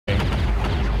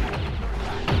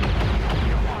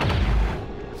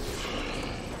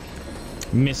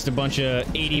Missed a bunch of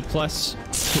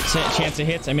 80+ chance of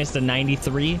hits. I missed a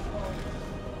 93.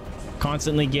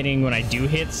 Constantly getting, when I do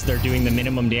hits, they're doing the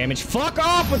minimum damage. Fuck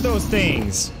off with those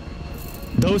things!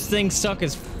 Those things suck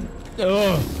as...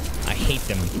 Ugh. I hate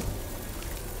them.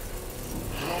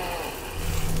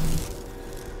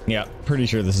 Yeah, pretty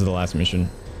sure this is the last mission.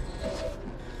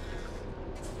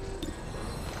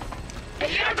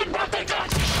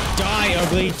 Die,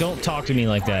 ugly! Don't talk to me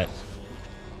like that.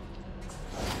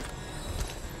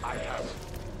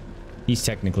 He's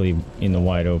technically in the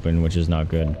wide open, which is not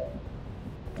good.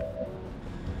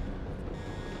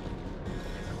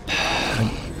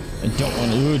 I don't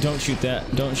want to... Ooh, don't shoot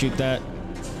that. Don't shoot that.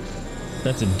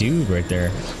 That's a dude right there.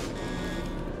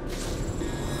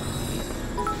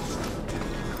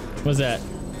 What's that?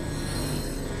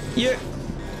 Yeah.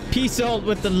 Peace salt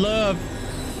with the love.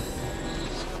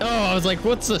 Oh, I was like,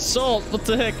 what's the salt? What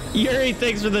the heck? Yuri,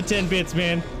 thanks for the 10 bits,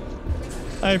 man.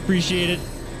 I appreciate it.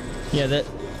 Yeah,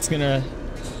 that's gonna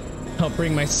help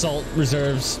bring my salt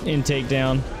reserves intake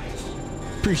down.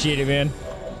 Appreciate it, man.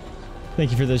 Thank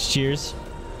you for those cheers.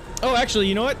 Oh, actually,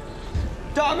 you know what?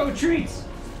 Doggo treats!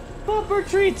 Pupper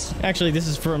treats! Actually, this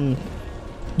is from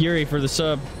Yuri for the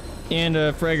sub. And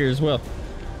Fragger as well.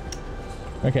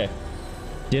 Okay.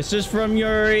 This is from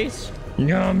Yuri's.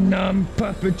 Nom nom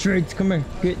pupper treats. Come here.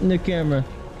 Get in the camera.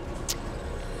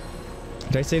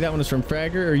 Did I say that one was from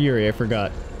Fragger or Yuri? I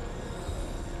forgot.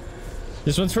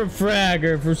 This one's from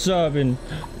Fragger for subbing.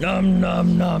 Nom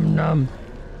nom nom nom.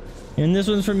 And this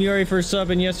one's from Yuri for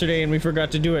subbing yesterday and we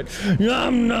forgot to do it.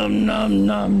 Nom nom nom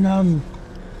nom nom.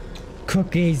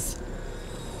 Cookies.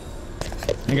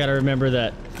 I gotta remember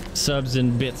that subs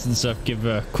and bits and stuff give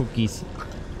cookies.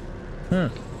 Huh.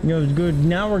 You know, good.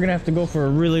 Now we're gonna have to go for a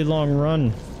really long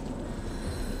run.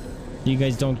 You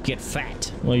guys don't get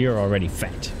fat. Well, you're already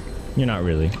fat. You're not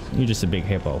really. You're just a big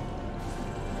hippo.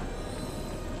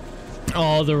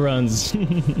 All the runs.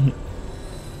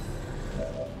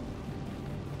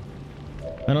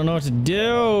 I don't know what to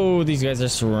do. These guys are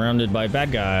surrounded by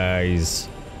bad guys.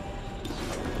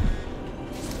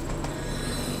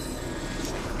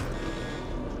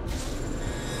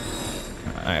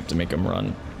 I have to make them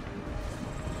run.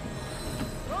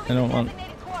 I don't want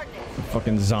the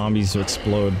fucking zombies to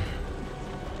explode.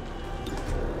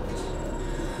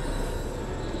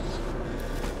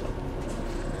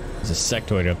 There's a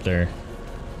sectoid up there.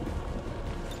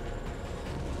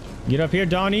 Get up here,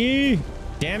 Donnie!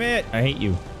 Damn it! I hate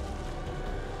you.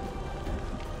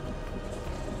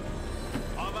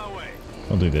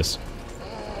 I'll do this.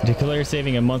 Declare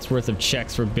saving a month's worth of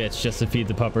checks for bits just to feed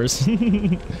the puppers.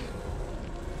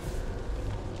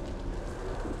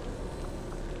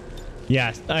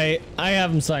 Yeah, I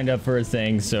have them signed up for a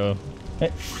thing, so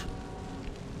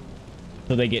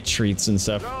they get treats and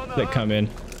stuff that come in.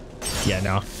 Yeah,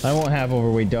 no, I won't have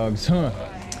overweight dogs, huh?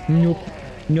 Nope.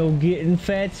 No getting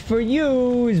fats for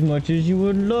you, as much as you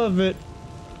would love it.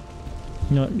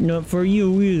 Not for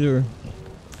you either.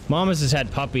 Mama's has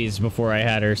had puppies before I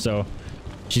had her, so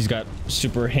she's got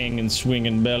super hang and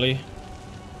swinging belly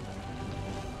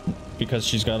because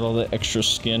she's got all the extra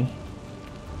skin.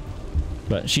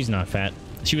 But she's not fat.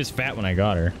 She was fat when I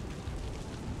got her.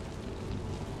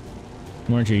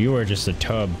 Weren't you? You were just a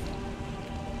tub.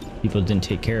 People didn't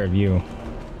take care of you.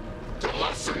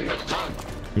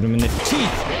 Shoot them in the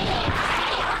teeth.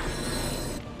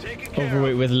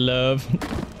 Overweight with love.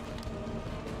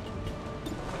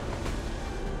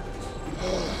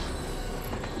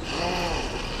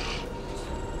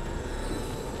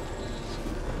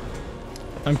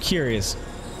 I'm curious.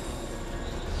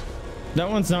 That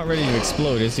one's not ready to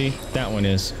explode, is he? That one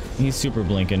is. He's super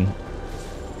blinking.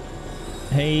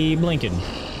 Hey, blinking.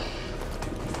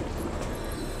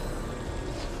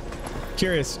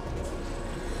 Curious.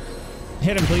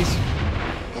 Hit him, please.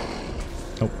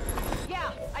 Oh.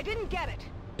 Yeah, I didn't get it.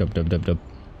 Dub, dub, dub, dub.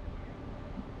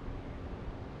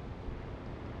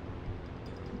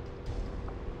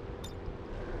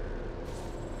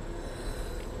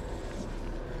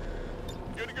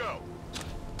 Good to go.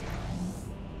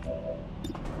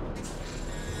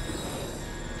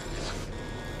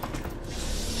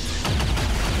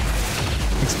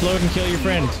 Explode and kill your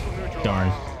friend.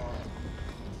 Darn.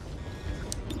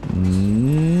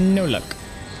 No luck.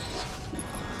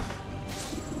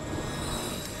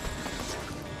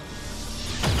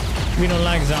 We don't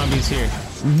like zombies here.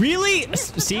 Really?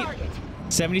 See?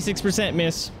 76%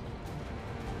 miss.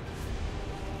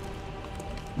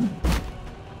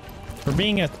 For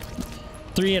being a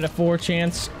 3 out of 4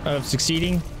 chance of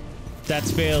succeeding,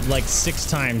 that's failed like 6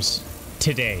 times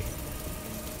today.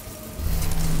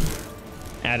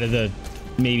 Out of the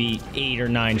maybe 8 or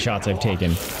 9 shots I've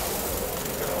taken.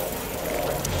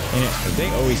 And they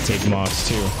always take mobs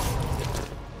too.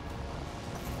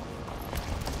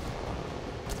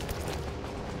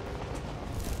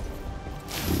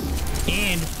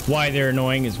 And why they're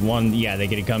annoying is one, yeah, they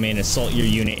get to come in, assault your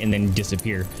unit, and then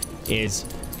disappear. Is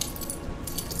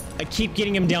I keep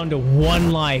getting them down to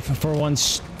 1 life for one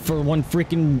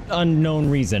freaking unknown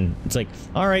reason. It's like,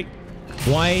 all right,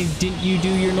 why didn't you do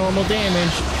your normal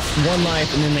damage? 1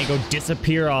 life, and then they go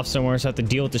disappear off somewhere, so I have to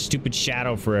deal with the stupid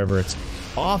shadow forever. It's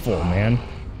awful, man.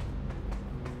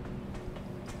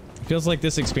 Feels like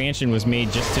this expansion was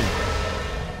made just to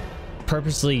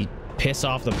purposely piss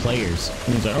off the players.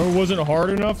 And it's like, oh, it wasn't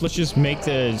hard enough? Let's just make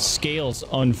the scales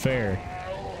unfair.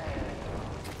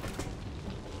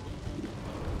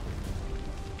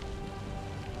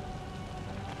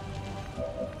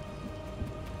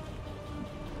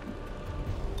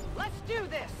 Let's do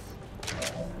this.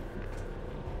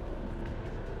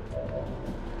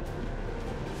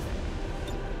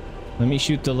 Let me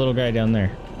shoot the little guy down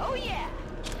there. Oh yeah.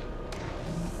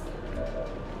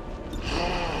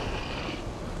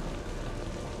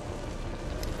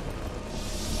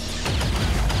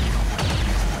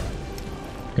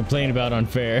 Complain about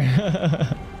unfair.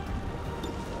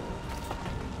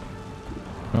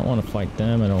 I don't want to fight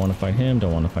them. I don't want to fight him.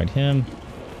 Don't want to fight him.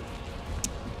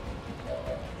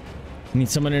 Need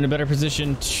someone in a better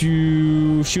position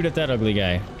to shoot at that ugly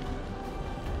guy.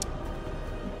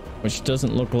 Which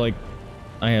doesn't look like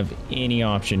I have any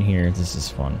option here. This is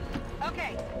fun.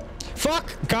 Okay.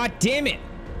 Fuck! God damn it!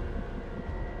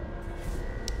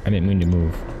 I didn't mean to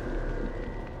move.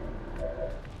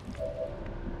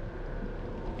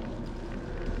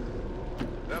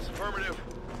 That's affirmative.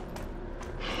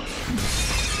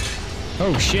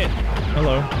 Oh shit.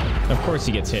 Hello. Of course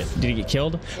he gets hit. Did he get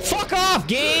killed? Fuck off,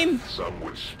 game! Some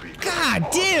would speak. God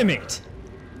damn it!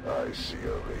 I see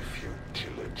only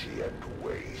futility and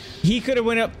waste. He could have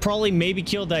went up, probably maybe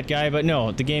killed that guy, but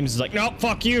no, the game's like, nope,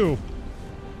 fuck you.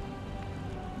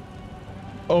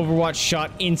 Overwatch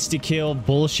shot insta-kill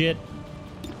bullshit.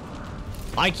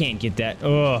 I can't get that.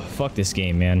 Ugh, fuck this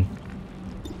game, man.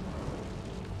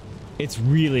 It's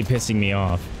really pissing me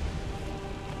off.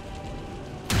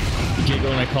 Giggle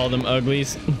when I call them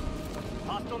uglies.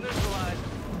 Hostile neutralized.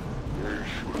 They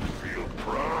should feel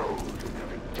proud in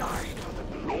having died for the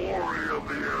glory of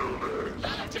the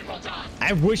elders.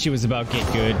 I wish it was about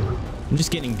get good. I'm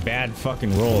just getting bad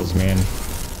fucking rolls, man.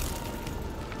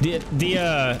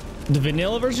 The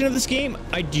vanilla version of this game,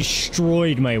 I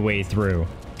destroyed my way through.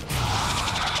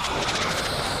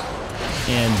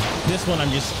 And this one,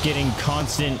 I'm just getting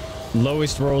constant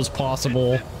lowest rolls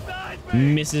possible.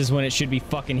 Misses when it should be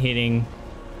fucking hitting.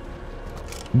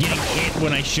 Getting hit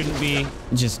when I shouldn't be.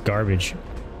 Just garbage.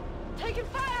 Taking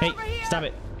fire Hey, over here. stop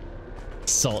it.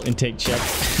 Salt intake check.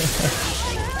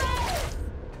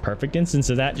 Perfect instance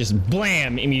of that. Just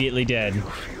blam, immediately dead. You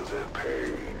feel their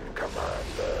pain,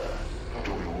 Commander.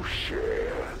 Do you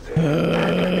share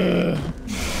their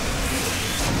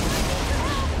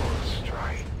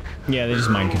strike? Yeah, they just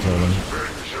mind control them.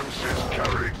 Vengeance is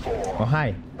carried forth. Oh,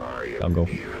 hi. I I'll am go.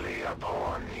 nearly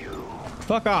upon you.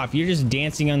 Fuck off. You're just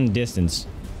dancing on the distance,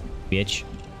 bitch.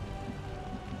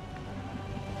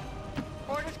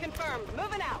 Orders confirmed.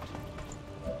 Moving out.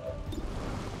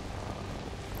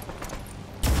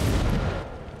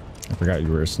 I forgot you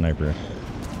were a sniper.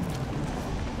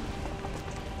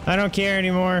 I don't care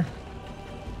anymore.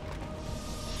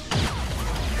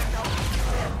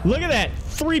 Look at that.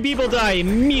 3 people die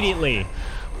immediately.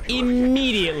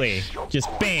 Immediately. Just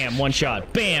bam, one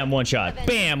shot. Bam, one shot.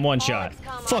 Bam, one shot.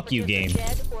 Fuck you, game.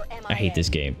 I hate this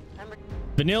game.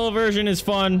 Vanilla version is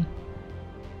fun.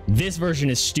 This version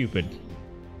is stupid.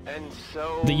 And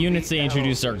so The units they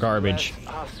introduced are elders garbage.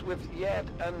 bless us with yet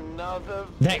another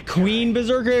That victory. Queen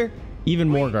Berserker, even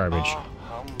more garbage. We are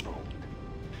humbled,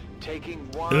 taking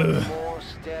one more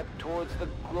step towards the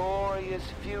glorious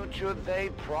future they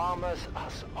promise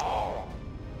us all.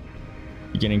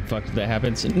 You getting fucked if that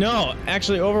happens? No,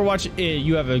 actually, Overwatch,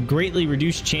 you have a greatly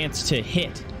reduced chance to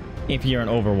hit if you're on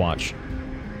Overwatch.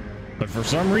 But for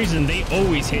some reason, they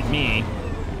always hit me,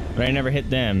 but I never hit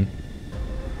them.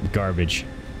 Garbage.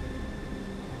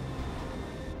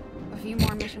 A few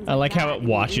more missions I like how that, it and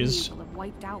the watches. aliens will have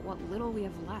wiped out what little we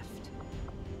have left.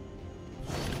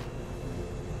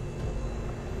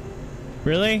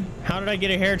 Really? How did I get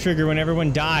a hair trigger when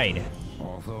everyone died?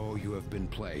 Although you have been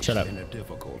placed Shut up. in a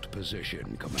difficult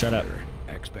position, Commander, Shut up.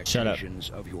 expectations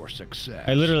of your success.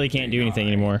 I literally can't do anything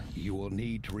high. anymore. You will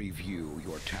need to review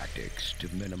your tactics to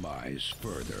minimize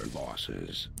further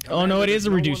losses. Oh no, it is a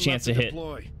No reduced one chance left to hit.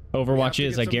 deploy. We have Overwatch to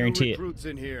is, get I some new guarantee it. recruits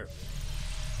in here.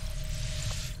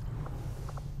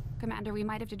 Commander, we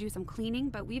might have to do some cleaning,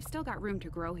 but we've still got room to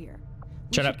grow here.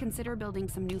 We Shut should up. consider building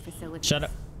some new facilities. Shut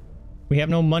up. We have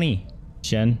no money,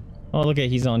 Jen. Oh, look at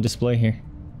he's on display here.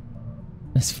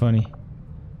 That's funny.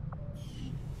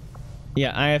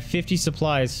 Yeah, I have 50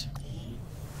 supplies.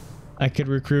 I could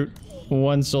recruit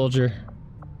 1 soldier.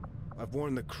 I've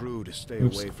warned the crew to stay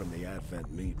Oops. away from the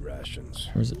Advent meat rations.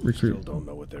 Where's it? Recruit. Still don't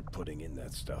know what they're putting in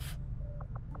that stuff.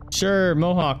 Sure,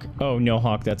 Mohawk. Oh, no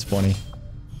Hawk, that's funny.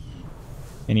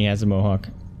 And he has a Mohawk.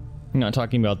 I'm not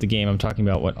talking about the game, I'm talking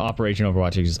about what Operation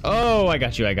Overwatch is. Oh, I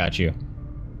got you, I got you.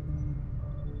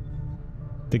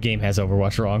 The game has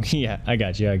Overwatch wrong. Yeah, I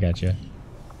got you, I got you.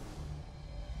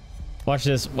 Watch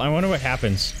this. I wonder what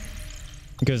happens.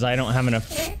 Because I don't have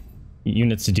enough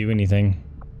units to do anything.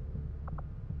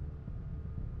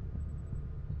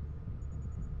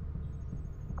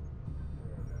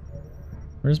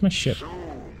 Where's my ship?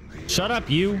 Shut up,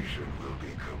 you!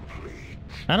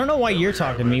 I don't know why you're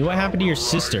talking to me. What happened to your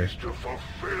sister? To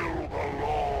fulfill the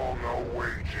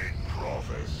long-awaited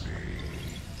prophecy.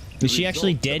 Is she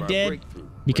actually dead?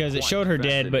 Because it showed her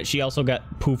dead, but she also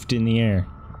got poofed in the air.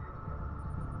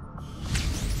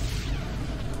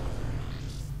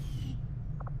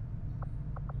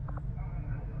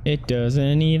 It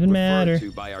doesn't even matter. Referred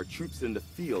to by our troops in the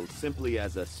field simply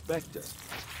as a specter.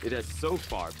 It has so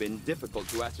far been difficult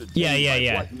to ascertain Yeah.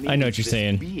 what I know what means you're this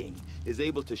saying. being is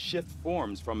able to shift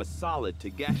forms from a solid to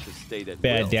gaseous state at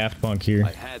Bad will. Daft Punk here.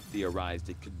 I had theorized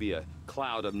it could be a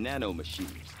cloud of nanomachines,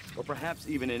 or perhaps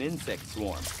even an insect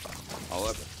swarm.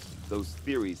 However, those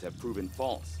theories have proven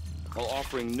false, while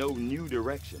offering no new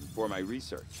direction for my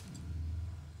research.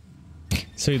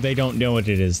 So they don't know what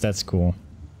it is. That's cool.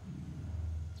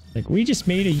 Like, we just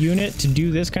made a unit to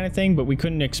do this kind of thing, but we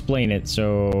couldn't explain it,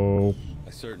 so... I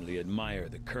certainly admire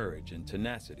the courage and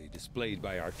tenacity displayed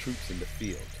by our troops in the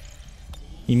field.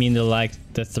 You mean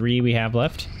the 3 we have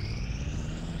left?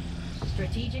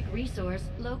 Strategic resource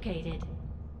located.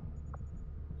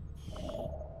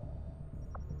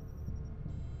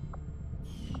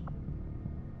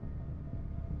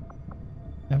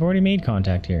 I've already made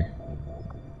contact here.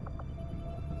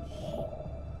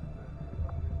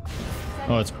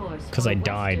 Oh, it's because I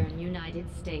died. Western United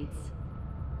States.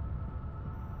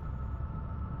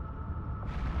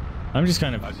 I'm just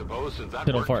kind of I suppose since that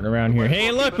fiddle worked, farting around here. might as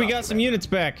Hey, well look, keep we it got up, some man. units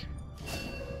back.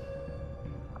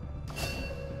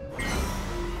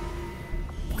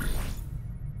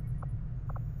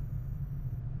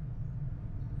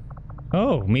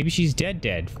 Oh, maybe she's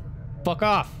dead. Fuck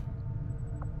off.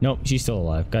 Nope, she's still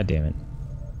alive. God damn it.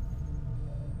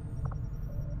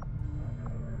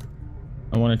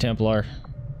 I want a Templar.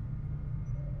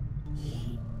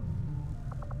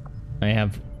 I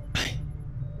have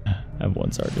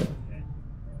 1 sergeant.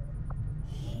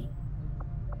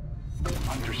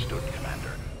 Understood, Commander.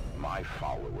 My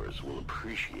followers will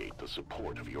appreciate the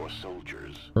support of your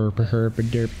soldiers. Burp, herp,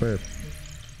 derp, burp.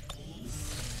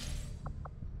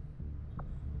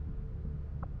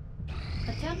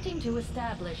 Attempting to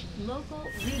establish local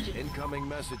region. Incoming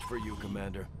message for you,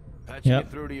 Commander. Yep.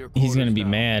 Through to your He's gonna quarters be now.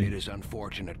 mad. It is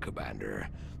unfortunate, Commander,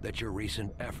 that your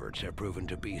recent efforts have proven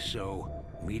to be so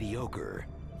mediocre.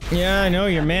 Yeah, I know,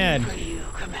 you're mad.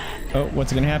 Oh,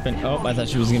 what's gonna happen? Oh, I thought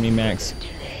she was gonna be Max.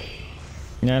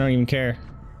 No, I don't even care.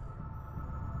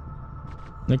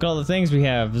 Look at all the things we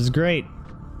have. This is great.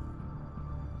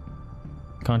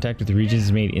 Contact with the regions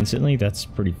is made instantly? That's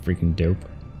pretty freaking dope.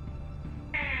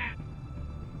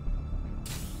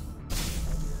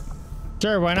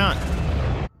 Sure, why not?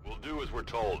 We'll do as we're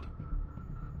told.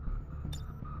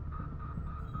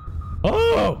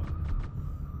 Oh!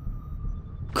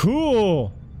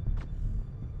 Cool!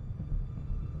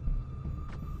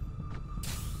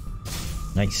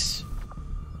 Nice.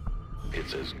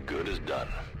 It's as good as done.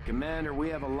 Commander, we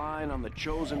have a line on the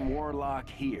chosen warlock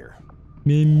here.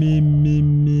 Me.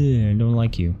 I don't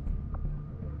like you.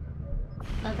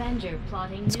 Avenger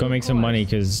plotting. Let's go new make some course. money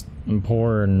because I'm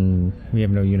poor and we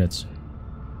have no units.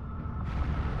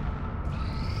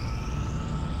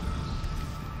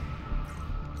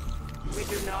 We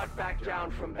do not back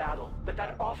down from battle, but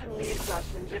that often leaves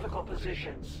us in difficult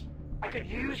positions. I could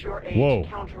use your aid Whoa. to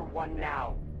counter one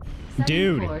now. Setting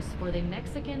Dude. course for the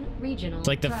Mexican regional. It's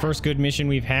like the track. first good mission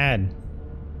we've had.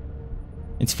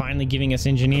 It's finally giving us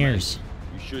engineers.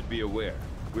 You should be aware.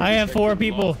 We're I have 4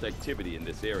 detecting people. lost activity in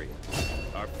this area.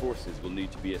 Our forces will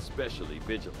need to be especially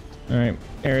vigilant. Alright,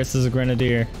 Eris is a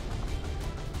grenadier.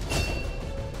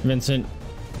 Vincent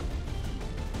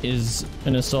is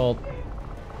an assault.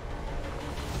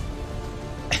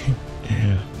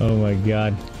 Oh my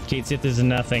god. Kate Sith is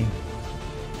nothing.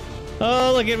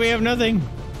 Oh, look it, we have nothing.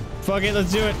 Fuck it,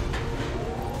 let's do it.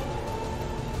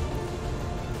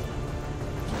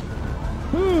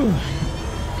 Whew.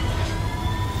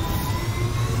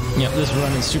 Yep, this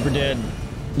run is super dead.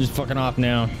 Just fucking off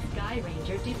now. Sky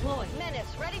Ranger deployed. Menace,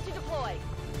 ready to deploy.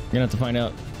 Gonna have to find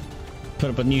out.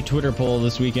 Put up a new Twitter poll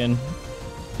this weekend.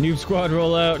 Noob Squad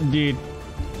rollout, indeed.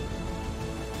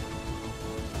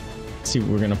 See what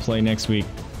we're gonna play next week.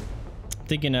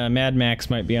 Thinking Mad Max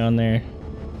might be on there.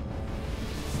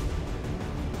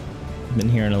 Been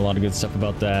hearing a lot of good stuff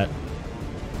about that.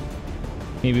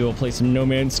 Maybe we'll play some No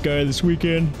Man's Sky this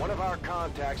weekend. One of our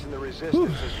contacts in the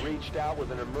Resistance has reached out with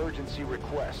an emergency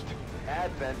request.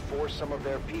 Advent forced some of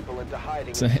their people into hiding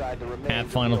inside the remains at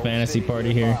of Final the old Fantasy city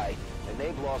party nearby, here. and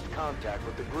they've lost contact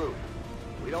with the group.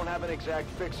 We don't have an exact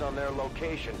fix on their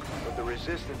location, but the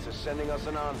Resistance is sending us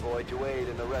an envoy to aid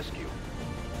in the rescue.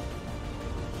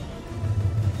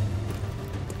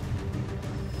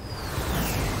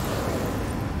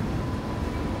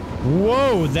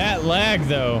 Whoa, that lag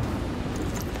though.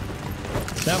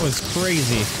 That was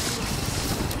crazy.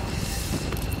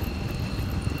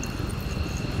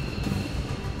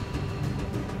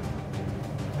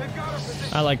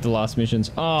 I like the lost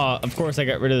missions. Oh, of course I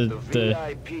got rid of the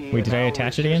wait, did I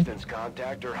attach it again?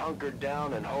 Contact are hunkered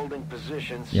down and holding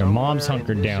positions. Your mom's somewhere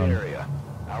hunkered in this down. area.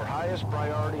 Our highest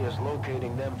priority is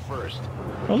locating them first.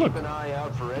 Oh, look. Keep an eye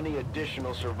out for any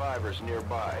additional survivors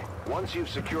nearby. Once you've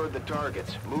secured the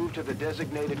targets, move to the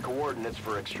designated coordinates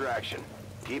for extraction.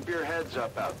 Keep your heads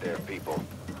up out there, people.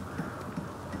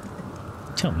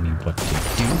 Tell me what to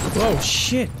do. Oh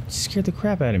shit! Scared the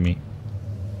crap out of me.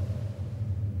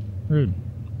 Rude.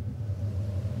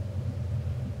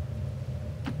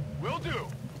 Will do.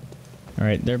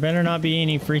 Alright, there better not be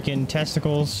any freaking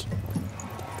testicles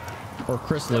or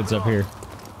chrysalids up here.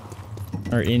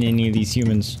 Or in any of these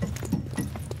humans.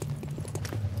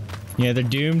 Yeah, they're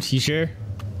doomed, you sure?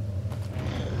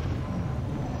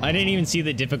 I didn't even see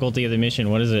the difficulty of the mission.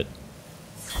 What is it?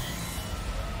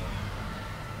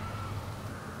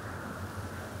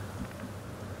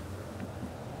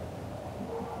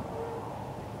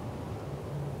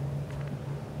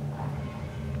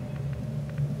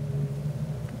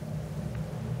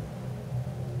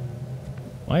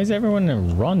 Why is everyone in a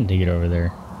run to get over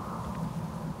there?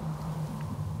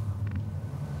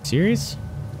 Serious?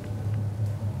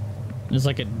 There's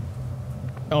like a...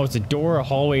 Oh, it's a door, a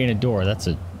hallway, and a door. That's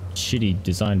a shitty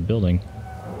designed building.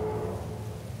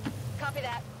 Copy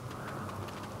that.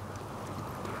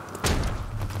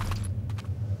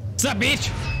 What's up, bitch?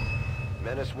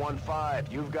 Menace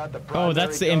 1-5, you've got the Oh,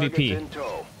 that's the primary MVP. targets in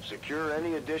tow. Secure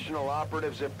any additional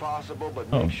operatives if possible, but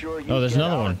Oh. make sure you Oh, there's get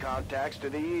another our one. contacts to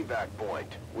the evac point.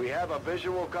 We have a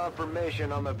visual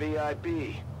confirmation on the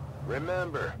VIP.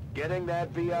 Remember, getting that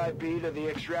VIP to the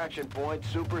extraction point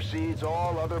supersedes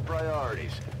all other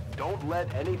priorities. Don't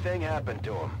let anything happen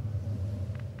to him.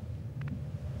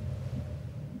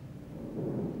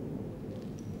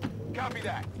 Copy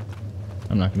that.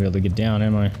 I'm not gonna be able to get down,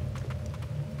 am I?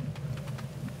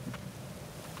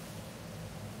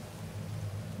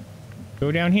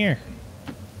 Go down here.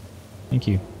 Thank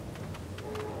you.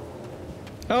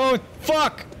 Oh,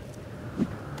 fuck!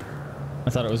 I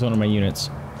thought it was one of my units.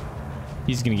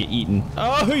 He's gonna get eaten.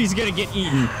 Oh, he's gonna get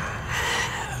eaten.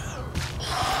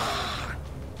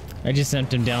 I just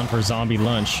sent him down for zombie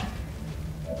lunch.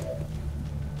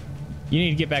 You need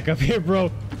to get back up here, bro.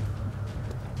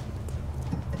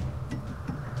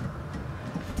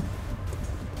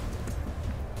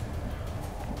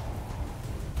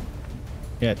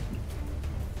 Yet.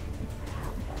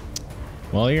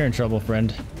 Well, you're in trouble,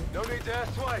 friend. No need to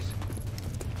ask twice.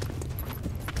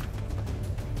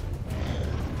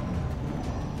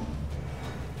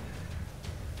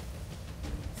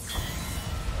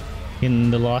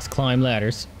 In the Lost Climb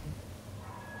ladders.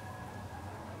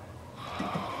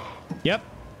 Yep.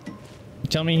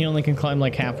 Tell me he only can climb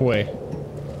like halfway.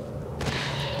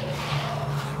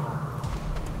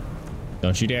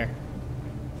 Don't you dare.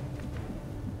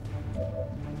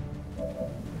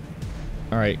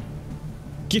 Alright.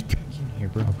 Get back in here,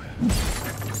 bro.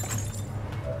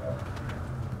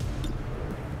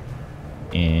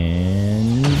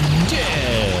 And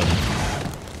dead.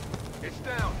 It's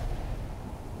down.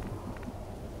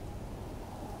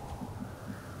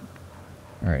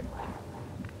 Alright.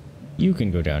 You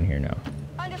can go down here now.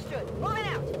 Understood. Moving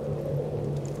out.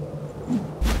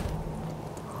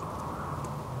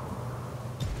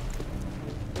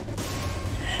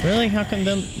 Really? How come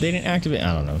they didn't activate?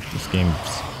 I don't know. This game's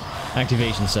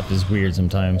activation stuff is weird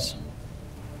sometimes.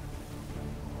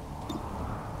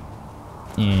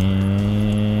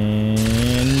 And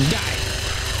die.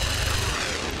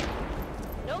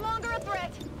 No longer a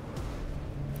threat.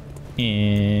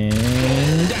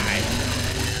 And die.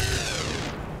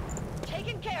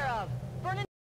 Taken care of.